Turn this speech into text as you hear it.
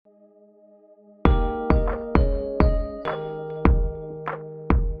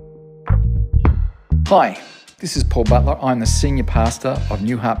Hi, this is Paul Butler. I'm the Senior Pastor of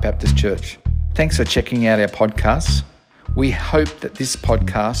New Heart Baptist Church. Thanks for checking out our podcasts. We hope that this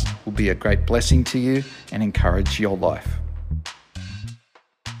podcast will be a great blessing to you and encourage your life.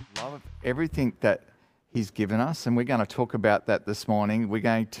 Love everything that He's given us, and we're going to talk about that this morning. We're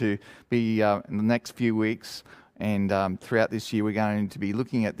going to be, in the next few weeks and throughout this year, we're going to be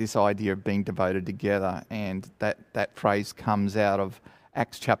looking at this idea of being devoted together, and that phrase comes out of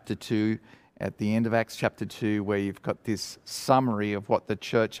Acts chapter 2. At the end of Acts chapter 2, where you've got this summary of what the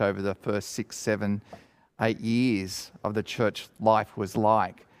church over the first 6, 7, 8 years of the church life was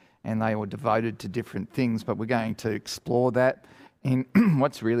like. And they were devoted to different things, but we're going to explore that. And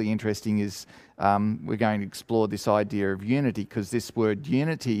what's really interesting is we're going to explore this idea of unity, because this word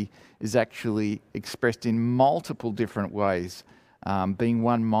unity is actually expressed in multiple different ways. Being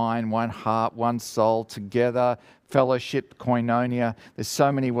one mind, one heart, one soul, together, fellowship, koinonia. There's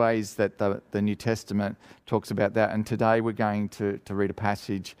so many ways that the New Testament talks about that. And today we're going to read a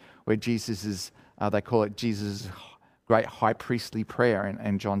passage where Jesus is, they call it Jesus' great high priestly prayer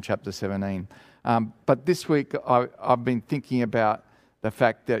in John chapter 17. But this week I've been thinking about the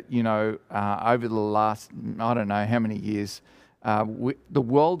fact that, over the last, I don't know how many years, the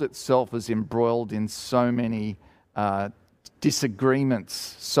world itself is embroiled in so many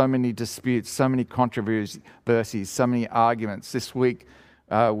disagreements, so many disputes, so many controversies, so many arguments. This week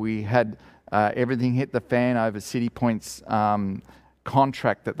we had everything hit the fan over City Point's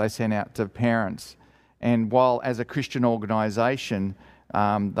contract that they sent out to parents. And while as a Christian organisation,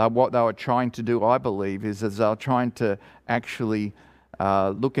 what they were trying to do, I believe, is they were trying to actually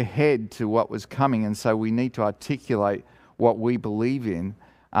look ahead to what was coming. And so we need to articulate what we believe in.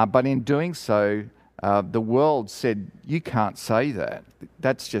 But in doing so, the world said, you can't say that.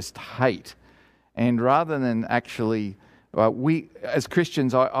 That's just hate. And rather than actually, we as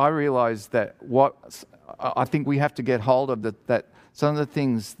Christians, I realise that I think we have to get hold of that some of the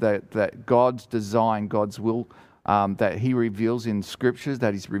things that God's design, God's will, that He reveals in Scriptures,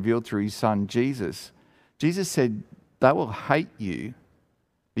 that He's revealed through His Son Jesus. Jesus said, they will hate you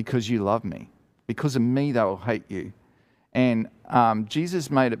because you love me. Because of me, they will hate you. And Jesus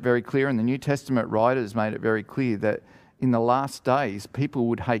made it very clear, and the New Testament writers made it very clear, that in the last days, people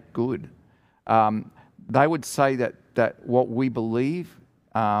would hate good. They would say that what we believe,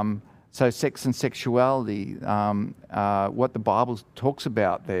 so sex and sexuality, what the Bible talks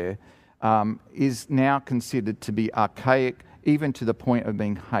about there, is now considered to be archaic, even to the point of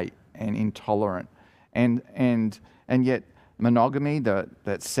being hate and intolerant. And yet monogamy,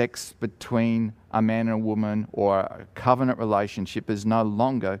 that sex between a man and a woman or a covenant relationship, is no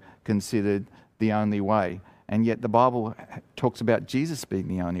longer considered the only way. And yet the Bible talks about Jesus being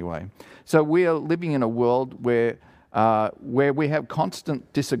the only way. So we are living in a world where we have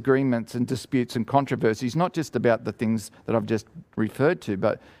constant disagreements and disputes and controversies, not just about the things that I've just referred to,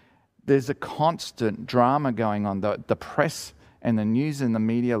 but there's a constant drama going on. The press and the news and the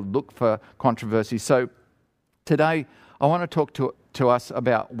media look for controversy. So today I want to talk to us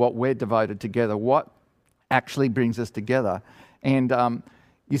about what we're devoted together, what actually brings us together. And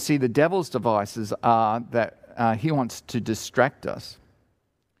you see, the devil's devices are that he wants to distract us.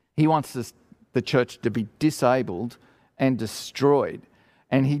 He wants the church to be disabled and destroyed.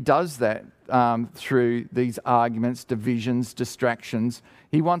 And he does that through these arguments, divisions, distractions.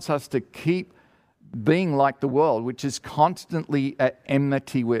 He wants us to keep being like the world, which is constantly at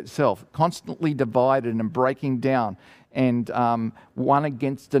enmity with itself, constantly divided and breaking down, and one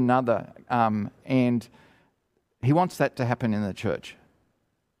against another. And he wants that to happen in the church.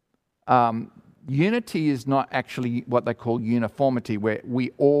 Unity is not actually what they call uniformity, where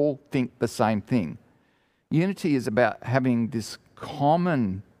we all think the same thing. Unity is about having this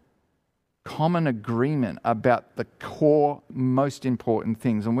common agreement about the core, most important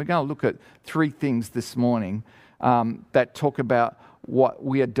things. And we're going to look at 3 things this morning that talk about what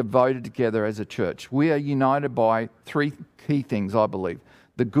we are devoted together as a church. We are united by 3 key things, I believe.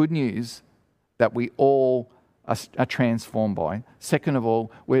 The good news that we all are transformed by. Second of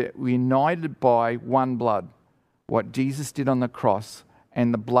all, we're united by one blood, what Jesus did on the cross,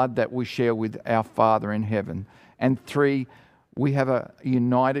 and the blood that we share with our Father in heaven. And 3, we have a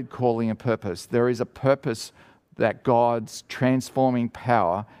united calling and purpose. There is a purpose that God's transforming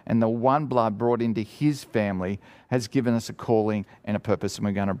power and the one blood brought into His family has given us a calling and a purpose, and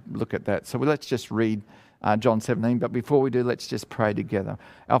we're going to look at that. So let's just read John 17, but before we do, let's just pray together.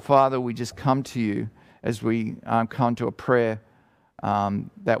 Our Father, we just come to You as we come to a prayer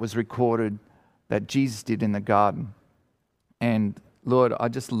that was recorded that Jesus did in the garden. And Lord, I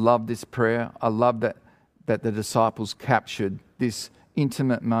just love this prayer. I love that the disciples captured this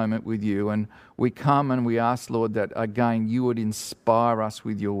intimate moment with you. And we come and we ask, Lord, that again you would inspire us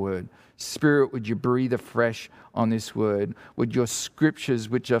with your word. Spirit, would you breathe afresh on this word? Would your scriptures,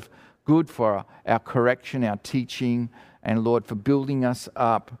 which are good for our correction, our teaching, and Lord, for building us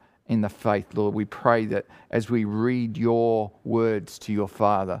up in the faith, Lord, we pray that as we read your words to your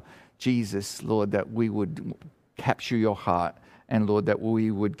Father, Jesus, Lord, that we would capture your heart, and Lord, that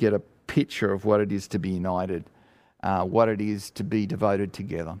we would get a picture of what it is to be united, what it is to be devoted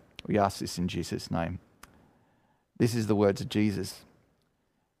together. We ask this in Jesus' name. This is the words of Jesus.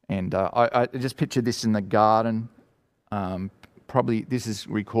 And I just picture this in the garden. Probably this is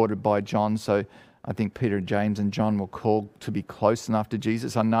recorded by John, so I think Peter, James and John were called to be close enough to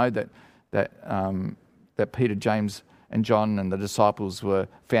Jesus. I know that Peter, James and John and the disciples were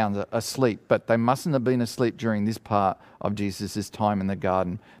found asleep, but they mustn't have been asleep during this part of Jesus' time in the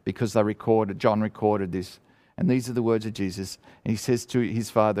garden, because John recorded this. And these are the words of Jesus. And he says to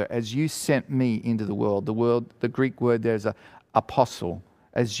his Father, as you sent me into the world, the Greek word there is apostle.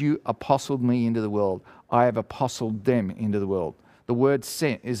 As you apostled me into the world, I have apostled them into the world. The word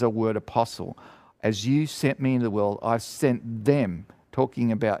sent is a word apostle. As you sent me into the world, I've sent them,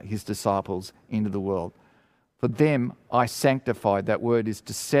 talking about his disciples, into the world. For them I sanctified. That word is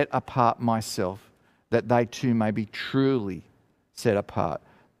to set apart myself, that they too may be truly set apart.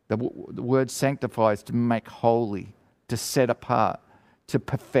 The word sanctify is to make holy, to set apart, to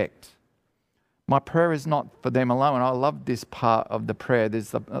perfect. My prayer is not for them alone. I love this part of the prayer. There's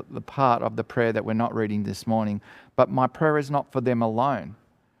the part of the prayer that we're not reading this morning. But my prayer is not for them alone,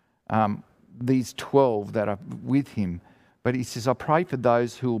 these 12 that are with him. But he says, I pray for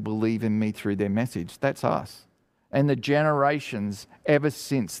those who will believe in me through their message. That's us. And the generations ever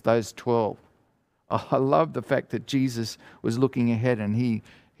since those 12. I love the fact that Jesus was looking ahead, and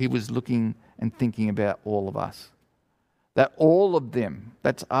he was looking and thinking about all of us. That all of them,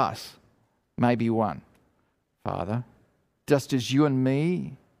 that's us, may be one. Father, just as you and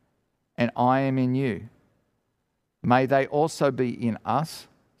me and I am in you, may they also be in us,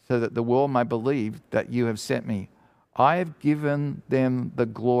 so that the world may believe that you have sent me. I have given them the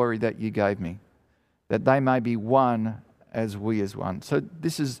glory that you gave me, that they may be one as we is one. So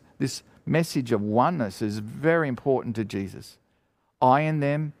this message of oneness is very important to Jesus. I and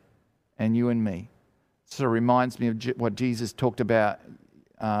them and you and me. So it reminds me of what Jesus talked about.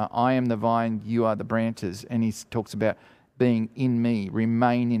 I am the vine, you are the branches. And he talks about being in me,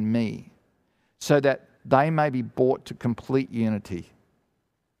 remain in me, so that they may be brought to complete unity.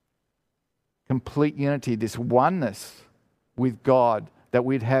 Complete unity, this oneness with God, that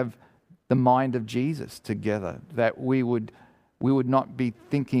we'd have the mind of Jesus together, that we would not be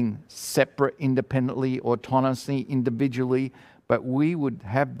thinking separate, independently, autonomously, individually, but we would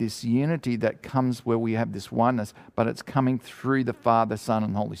have this unity that comes where we have this oneness, but it's coming through the Father, Son,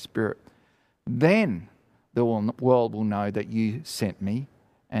 and Holy Spirit. Then the world will know that you sent me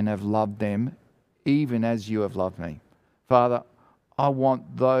and have loved them even as you have loved me. Father, I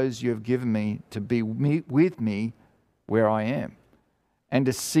want those you have given me to be with me where I am, and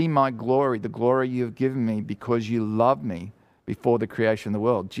to see my glory, the glory you have given me because you loved me before the creation of the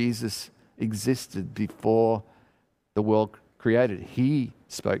world. Jesus existed before the world created. He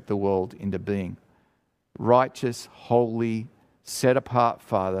spoke the world into being. Righteous, holy, set apart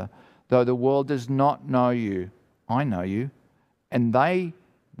Father, though the world does not know you, I know you, and they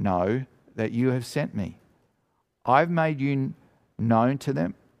know that you have sent me. I've made you known to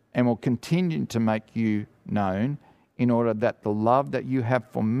them and will continue to make you known, in order that the love that you have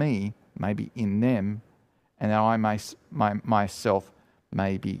for me may be in them, and that I myself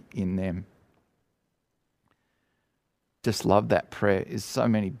may be in them. Just love that prayer. There's so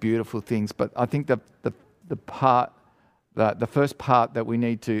many beautiful things, but I think the first part that we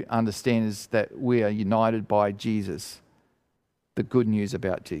need to understand is that we are united by Jesus, the good news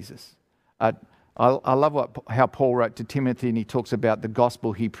about Jesus. I love how Paul wrote to Timothy, and he talks about the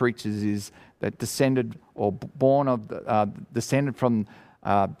gospel he preaches is that descended from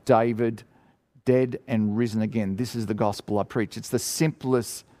David, dead and risen again. This is the gospel I preach. It's the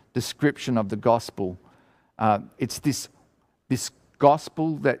simplest description of the gospel. It's this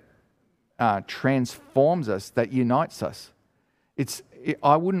gospel that transforms us, that unites us.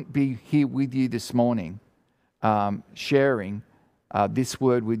 I wouldn't be here with you this morning sharing this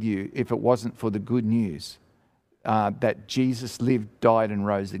word with you if it wasn't for the good news that Jesus lived, died and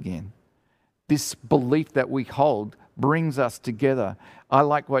rose again. This belief that we hold brings us together. I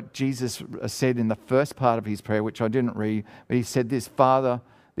like what Jesus said in the first part of his prayer, which I didn't read, but he said this: Father,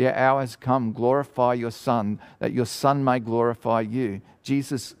 the hour has come, glorify your Son, that your Son may glorify you.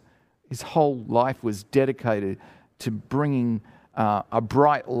 Jesus, his whole life was dedicated to bringing a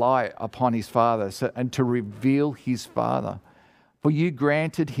bright light upon his Father, and to reveal his Father. For you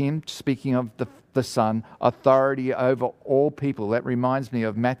granted him, speaking of the Son, authority over all people. That reminds me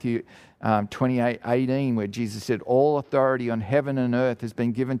of Matthew 28:18, where Jesus said, all authority on heaven and earth has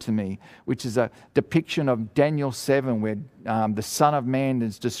been given to me, which is a depiction of Daniel 7, where the Son of Man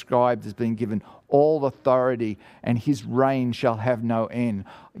is described as being given all authority, and his reign shall have no end.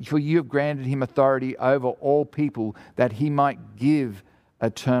 For you have granted him authority over all people, that he might give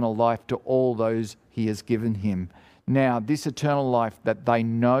eternal life to all those he has given him. Now, this eternal life, that they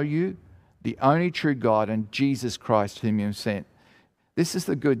know you, the only true God, and Jesus Christ whom you have sent. This is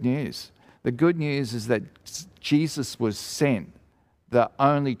the good news. The good news is that Jesus was sent, the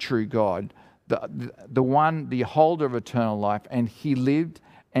only true God, the one, the holder of eternal life, and he lived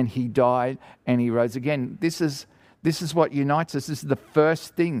and he died and he rose again. This is what unites us. This is the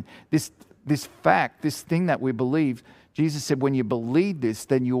first thing. This fact, this thing that we believe. Jesus said, when you believe this,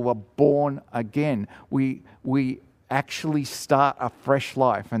 then you are born again. We actually start a fresh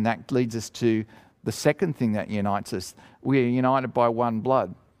life, and that leads us to the second thing that unites us. We are united by one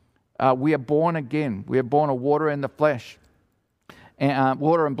blood. We are born again. We are born of water and the flesh, and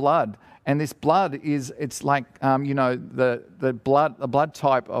water and blood. And this blood it's like, the blood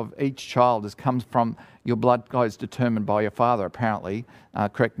type of each child comes from, your blood is determined by your father, apparently.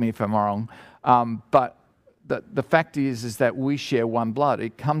 Correct me if I'm wrong. But the fact is that we share one blood.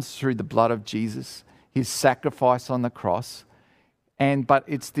 It comes through the blood of Jesus, his sacrifice on the cross. But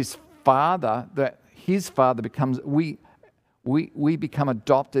it's this Father, that his Father becomes, we become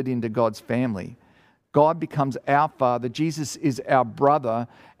adopted into God's family. God becomes our Father. Jesus is our brother,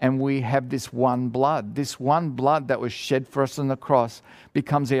 and we have this one blood. This one blood that was shed for us on the cross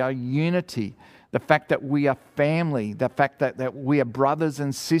becomes our unity. The fact that we are family, the fact that we are brothers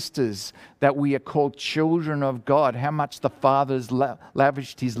and sisters, that we are called children of God, how much the Father has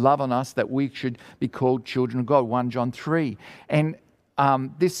lavished his love on us that we should be called children of God, 1 John 3. And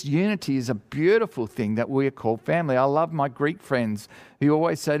this unity is a beautiful thing, that we are called family. I love my Greek friends who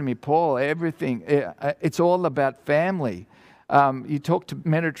always say to me, Paul, everything, it's all about family. You talk to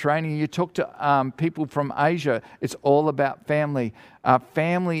Mediterranean, you talk to people from Asia, it's all about family.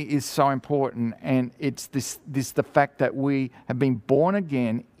 Family is so important, and it's the fact that we have been born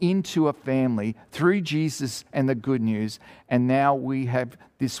again into a family through Jesus and the good news, and now we have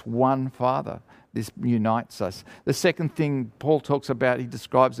this one Father. This unites us. The second thing Paul talks about, he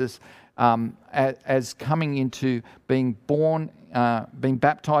describes us as coming into being born, being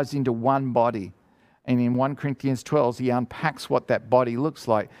baptized into one body. And in 1 Corinthians 12, he unpacks what that body looks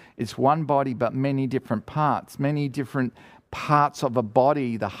like. It's one body, but many different parts of a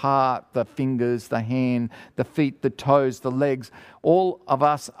body, the heart, the fingers, the hand, the feet, the toes, the legs. All of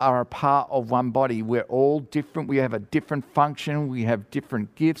us are a part of one body. We're all different. We have a different function. We have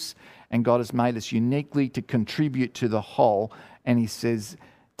different gifts. And God has made us uniquely to contribute to the whole. And he says,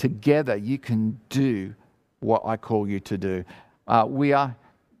 together you can do what I call you to do. We are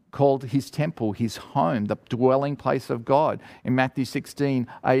called his temple, his home, the dwelling place of God. In Matthew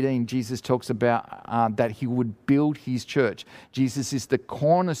 16:18, Jesus talks about that he would build his church. Jesus is the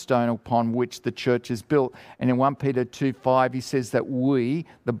cornerstone upon which the church is built. And in 1 Peter 2:5, he says that we,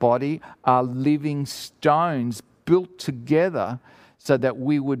 the body, are living stones built together so that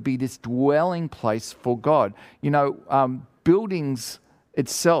we would be this dwelling place for God. Buildings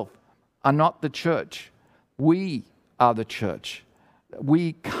itself are not the church. We are the church.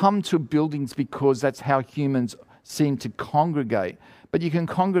 We come to buildings because that's how humans seem to congregate. But you can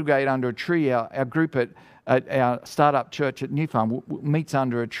congregate under a tree. Our group at our startup church at New Farm meets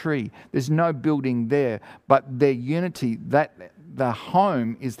under a tree. There's no building there, but their unity, that the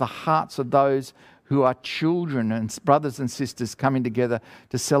home is the hearts of those who are children and brothers and sisters coming together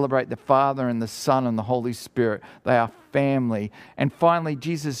to celebrate the Father and the Son and the Holy Spirit. They are family. And finally,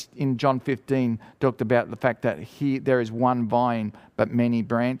 Jesus in John 15 talked about the fact that there is one vine but many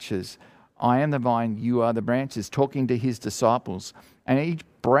branches. I am the vine, you are the branches, talking to his disciples. And each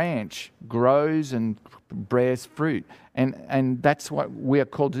branch grows and bears fruit. And that's what we are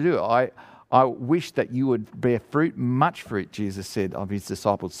called to do. I wish that you would bear fruit, much fruit, Jesus said of his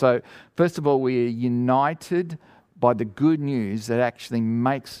disciples. So, first of all, we are united by the good news that actually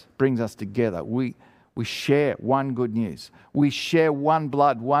brings us together. We share one good news. We share one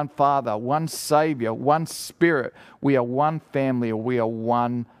blood, one Father, one Savior, one Spirit. We are one family, we are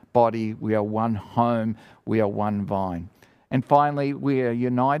one body, we are one home, we are one vine. And finally, we are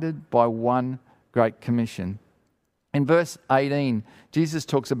united by one Great Commission. In verse 18, Jesus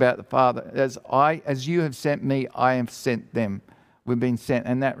talks about the Father, as you have sent me, I have sent them. We've been sent.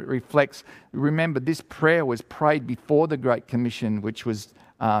 And that reflects, remember, this prayer was prayed before the Great Commission, which was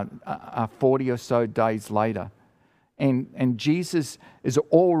 40 or so days later. And Jesus has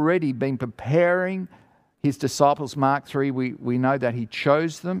already been preparing his disciples. Mark 3, we know that he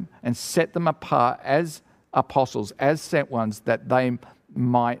chose them and set them apart as apostles, as sent ones, that they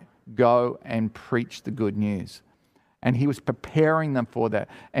might go and preach the good news. And he was preparing them for that.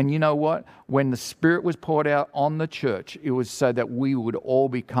 And you know what? When the Spirit was poured out on the church, it was so that we would all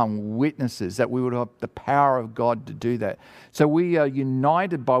become witnesses, that we would have the power of God to do that. So we are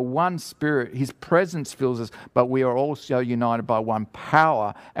united by one Spirit. His presence fills us, but we are also united by one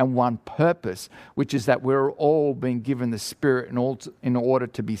power and one purpose, which is that we're all being given the Spirit in order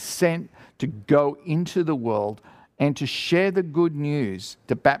to be sent to go into the world and to share the good news,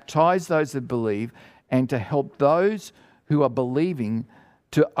 to baptize those that believe, and to help those who are believing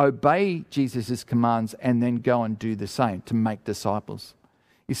to obey Jesus' commands and then go and do the same, to make disciples.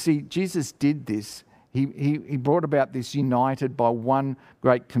 You see, Jesus did this. He brought about this united by one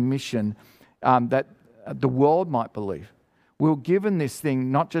great commission that the world might believe. We were given this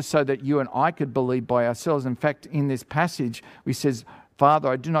thing not just so that you and I could believe by ourselves. In fact, in this passage, he says, Father,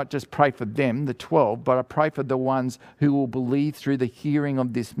 I do not just pray for them, the 12, but I pray for the ones who will believe through the hearing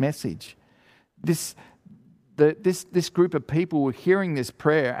of this message. This group of people were hearing this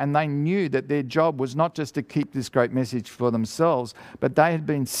prayer, and they knew that their job was not just to keep this great message for themselves, but they had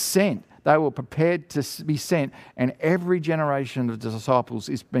been sent. They were prepared to be sent, and every generation of disciples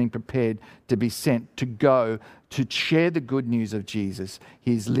is being prepared to be sent to go to share the good news of Jesus.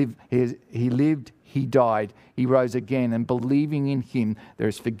 He lived, he died, he rose again, and believing in him, there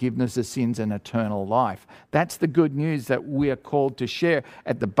is forgiveness of sins and eternal life. That's the good news that we are called to share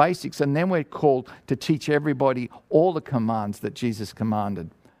at the basics, and then we're called to teach everybody all the commands that Jesus commanded,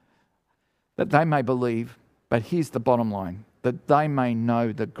 that they may believe. But here's the bottom line, that they may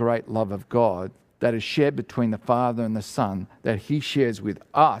know the great love of God that is shared between the Father and the Son, that he shares with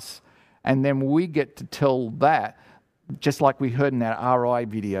us, and then we get to tell that, just like we heard in that RI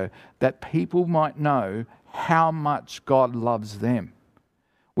video, that people might know how much God loves them.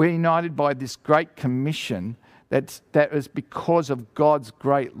 We're united by this great commission that is because of God's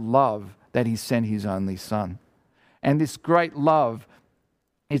great love that he sent his only Son. And this great love,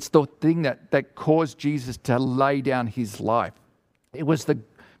 it's the thing that caused Jesus to lay down his life. It was the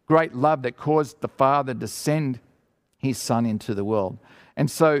great love that caused the Father to send his Son into the world. And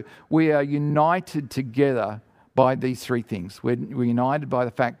so we are united together by these three things. We're united by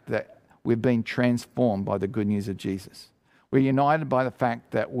the fact that we've been transformed by the good news of Jesus. We're united by the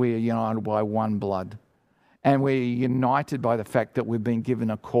fact that we're united by one blood. And we're united by the fact that we've been given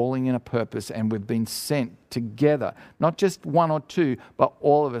a calling and a purpose, and we've been sent together. Not just one or two, but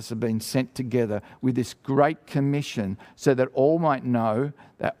all of us have been sent together with this great commission so that all might know,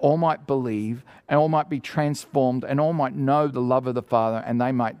 that all might believe, and all might be transformed, and all might know the love of the Father, and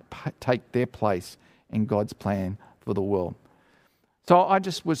they might take their place in God's plan for the world. So I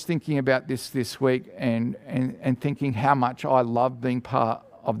just was thinking about this week and thinking how much I love being part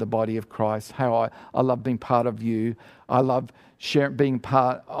of the body of Christ, how I love being part of you. I love being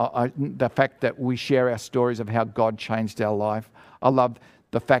part of the fact that we share our stories of how God changed our life. I love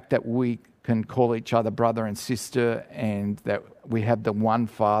the fact that we can call each other brother and sister, and that we have the one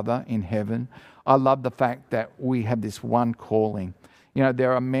Father in heaven. I love the fact that we have this one calling. You know,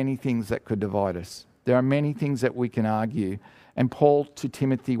 there are many things that could divide us. There are many things that we can argue. And Paul to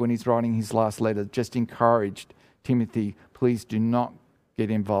Timothy, when he's writing his last letter, just encouraged Timothy, please do not get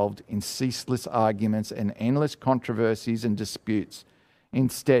involved in ceaseless arguments and endless controversies and disputes.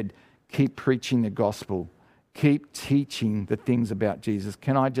 Instead, keep preaching the gospel. Keep teaching the things about Jesus.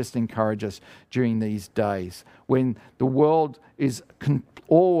 Can I just encourage us during these days when the world is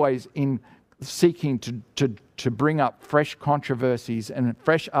always seeking to bring up fresh controversies and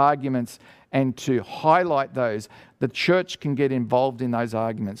fresh arguments and to highlight those, the church can get involved in those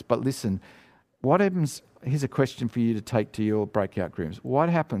arguments. But listen, what happens? Here's a question for you to take to your breakout groups. What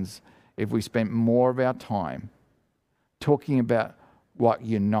happens if we spent more of our time talking about what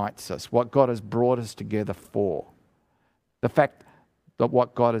unites us, what God has brought us together for? The fact that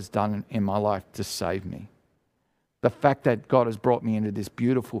what God has done in my life to save me. The fact that God has brought me into this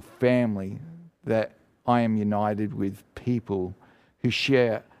beautiful family, that I am united with people who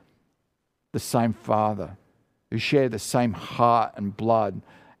share the same Father, who share the same heart and blood,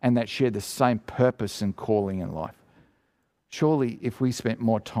 and that share the same purpose and calling in life. Surely, if we spent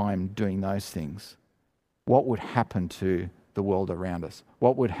more time doing those things, what would happen to the world around us?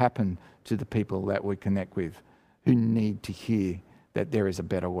 What would happen to the people that we connect with who need to hear that there is a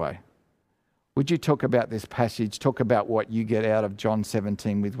better way? Would you talk about this passage, talk about what you get out of John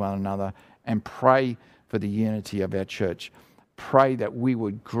 17 with one another, and pray for the unity of our church. Pray that we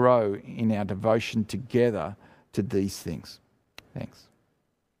would grow in our devotion together to these things. Thanks.